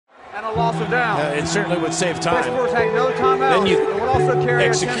And a loss of down. It certainly would save time. Pittsburgh had no timeouts. Then you it would also carry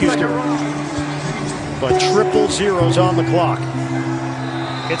execute a 10-second rule. But triple zeros on the clock.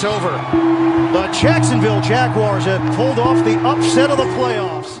 It's over. The Jacksonville Jaguars have pulled off the upset of the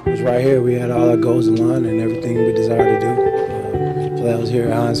playoffs. It was right here. We had all our goals in line and everything we desired to do. Playoffs here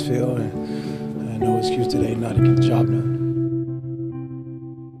at Heinz Field, and no excuse today not to get the job done.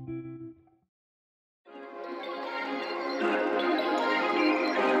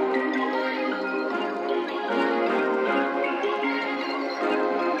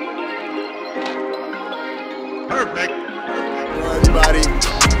 Perfect. Hello, everybody.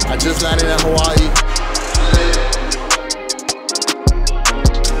 I just landed in Hawaii.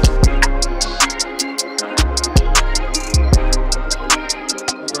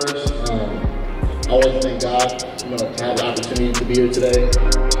 First, I want to thank God, to have the opportunity to be here today.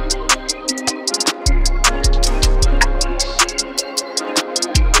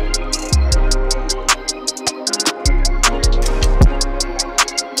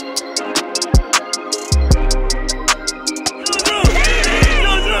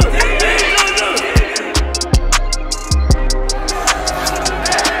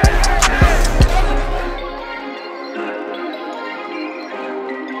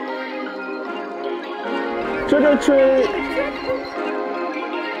 Trick or treat!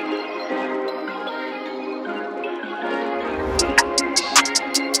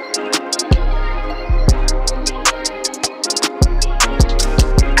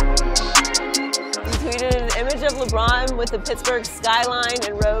 Tweeted an image of LeBron with the Pittsburgh skyline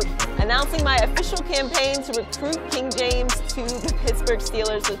and wrote, announcing my official campaign to recruit King James to the Pittsburgh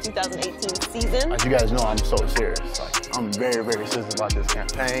Steelers for the 2018 season. As you guys know, I'm so serious. I'm very, very serious about this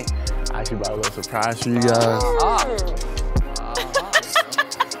campaign. I actually brought a little surprise for you guys.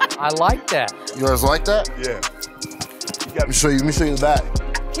 I like that. You guys like that? Yeah. Let me show you the back.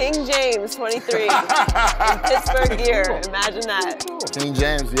 King James, 23, in Pittsburgh gear. Imagine that. King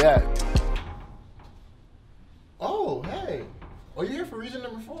James, yeah. Oh, hey. Oh, you're here for reason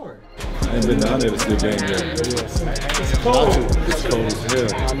number 4. I ain't been down there to see a game yet. It's cold. It's cold as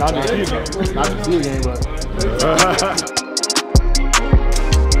hell. Not to see a game. Not to see a game, but.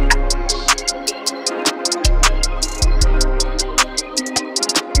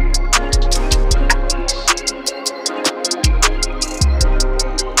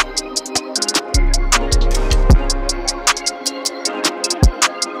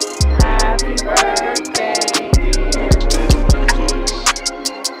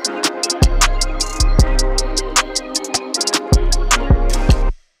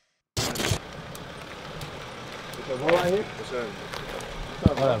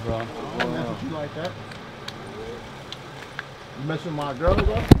 What up, bro? I don't mess with you like that. You mess with my girl,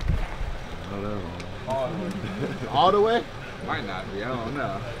 bro? All the way? Might not be, I don't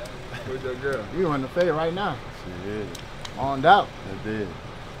know. Where's your girl? You run the fade right now. She did. On doubt. I did.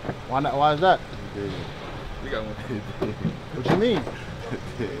 Why not? Why is that? She did. You got one. What you mean?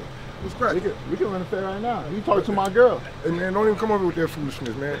 What's crack? We can run the fade right now. You talk to my girl. Hey man, don't even come over with that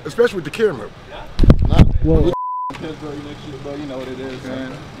foolishness, man. Especially with the camera. Well, Pittsburgh next year, bro. You know what it is,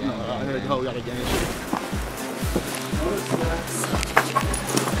 man. You know, out here, we got a game shit.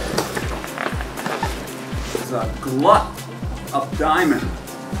 It's a glut of diamond.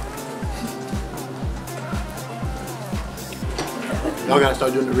 Y'all gotta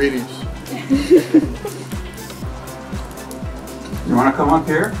start doing the readings. You wanna come up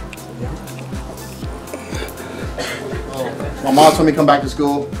here? My mom told me to come back to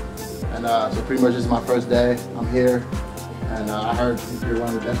school, and so pretty much this is my first day. I'm here, and I heard you're one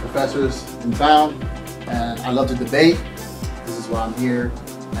of the best professors in town, and I love to debate. This is why I'm here,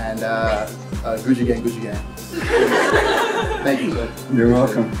 and Gucci gang, Gucci gang. Thank you, sir. You're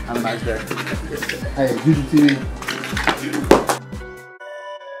welcome. Have a nice day. Hey, JuJu TV.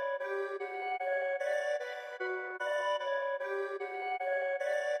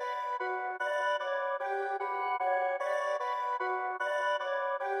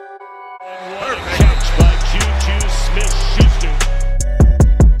 Catch by JuJu Smith-Schuster.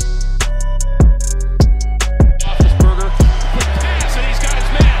 Quick pass, and he's got his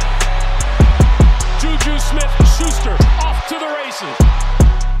man. JuJu Smith-Schuster off to the races.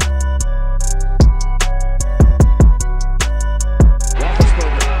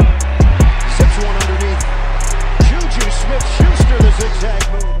 Zips one underneath. JuJu Smith-Schuster, the zigzag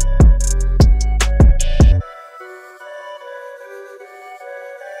move.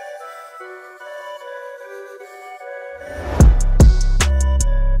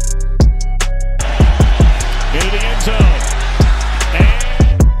 Into the end zone. And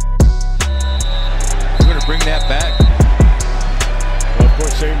We're going to bring that back. Well, of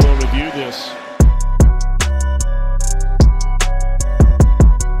course, same we'll review this.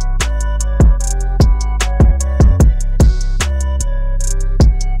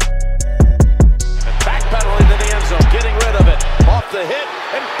 Backpedaling to the end zone, getting rid of it. Off the hit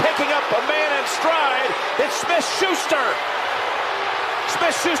and picking up a man in stride. It's Smith-Schuster.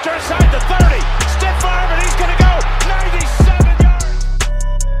 Smith-Schuster inside the 30. Stiff arm, and he's going to go 97 yards.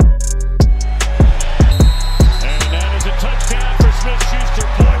 And that is a touchdown for Smith-Schuster.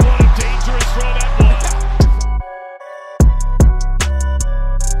 Boy, what a dangerous run that was.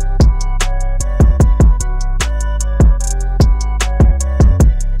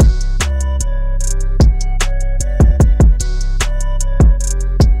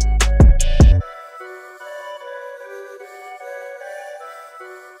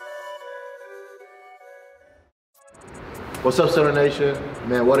 What's up, Steeler Nation?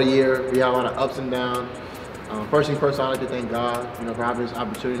 Man, what a year. We had a lot of ups and downs. First things first, I'd like to thank God, for having this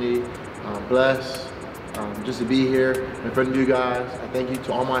opportunity. Blessed just to be here in front of you guys. I thank you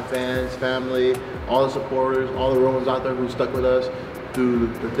to all my fans, family, all the supporters, all the Romans out there who stuck with us through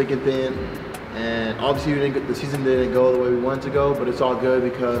the thick and thin. And obviously, the season didn't go the way we wanted to go, but it's all good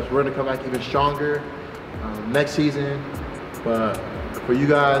because we're gonna come back even stronger next season. But for you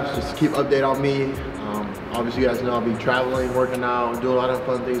guys, just keep update on me. Obviously, you guys know I'll be traveling, working out, doing a lot of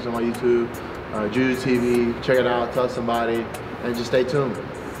fun things on my YouTube, JuJu TV. Check it out, tell somebody, and just stay tuned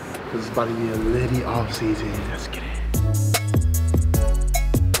because it's about to be a litty off season. Let's get it.